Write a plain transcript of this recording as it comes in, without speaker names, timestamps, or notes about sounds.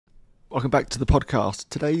Welcome back to the podcast.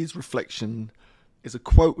 Today's reflection is a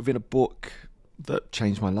quote within a book that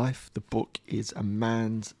changed my life. The book is A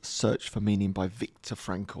Man's Search for Meaning by Viktor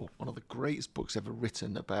Frankl, one of the greatest books ever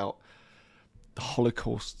written about the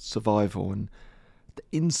Holocaust survival and the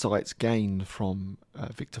insights gained from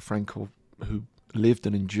Viktor Frankl, who lived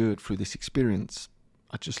and endured through this experience,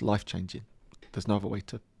 are just life-changing. There's no other way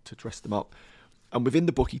to dress them up. And within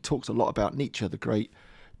the book, he talks a lot about Nietzsche, the great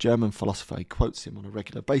German philosopher. He quotes him on a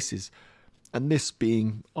regular basis. And this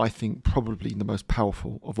being, I think, probably the most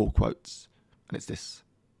powerful of all quotes. And it's this.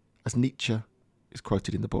 As Nietzsche is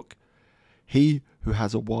quoted in the book, "He who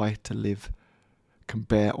has a why to live can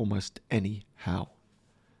bear almost any how."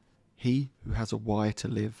 He who has a why to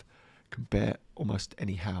live can bear almost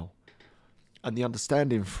any how. And the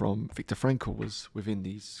understanding from Viktor Frankl was within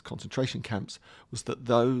these concentration camps was that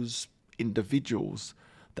those individuals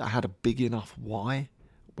that had a big enough why,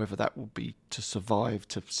 whether that would be to survive,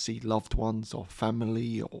 to see loved ones or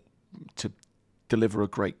family, or to deliver a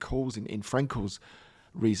great cause. In Frankl's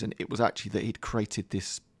reason, it was actually that he'd created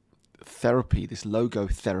this therapy, this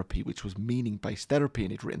logotherapy, which was meaning-based therapy,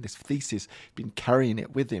 and he'd written this thesis, been carrying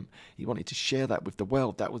it with him. He wanted to share that with the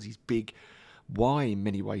world. That was his big why in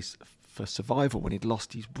many ways for survival. When he'd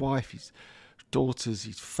lost his wife, his daughters,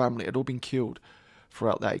 his family had all been killed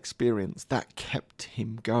throughout that experience, that kept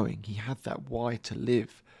him going. He had that why to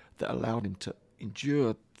live that allowed him to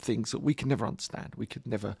endure things that we can never understand, we could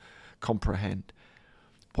never comprehend.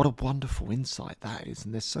 What a wonderful insight that is,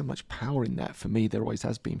 and there's so much power in that for me. There always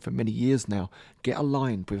has been for many years now. Get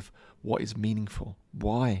aligned with what is meaningful.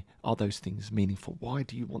 Why are those things meaningful? Why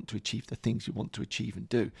do you want to achieve the things you want to achieve and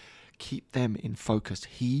do? Keep them in focus.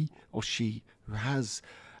 He or she who has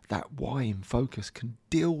that why in focus can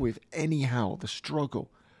deal with anyhow the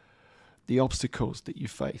struggle, the obstacles that you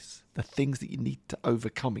face, the things that you need to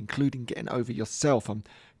overcome, including getting over yourself. I'm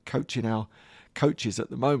coaching our coaches at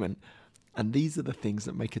the moment, and these are the things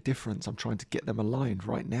that make a difference. I'm trying to get them aligned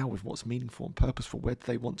right now with what's meaningful and purposeful. Where do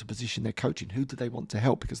they want to position their coaching? Who do they want to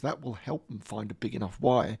help? Because that will help them find a big enough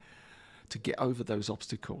why to get over those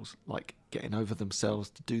obstacles, like getting over themselves,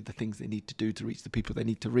 to do the things they need to do to reach the people they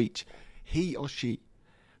need to reach. He or she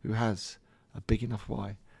who has a big enough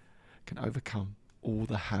why can overcome all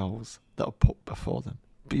the hows that are put before them.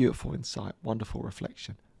 Beautiful insight, wonderful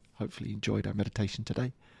reflection. Hopefully you enjoyed our meditation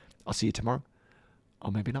today. I'll see you tomorrow,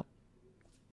 or maybe not.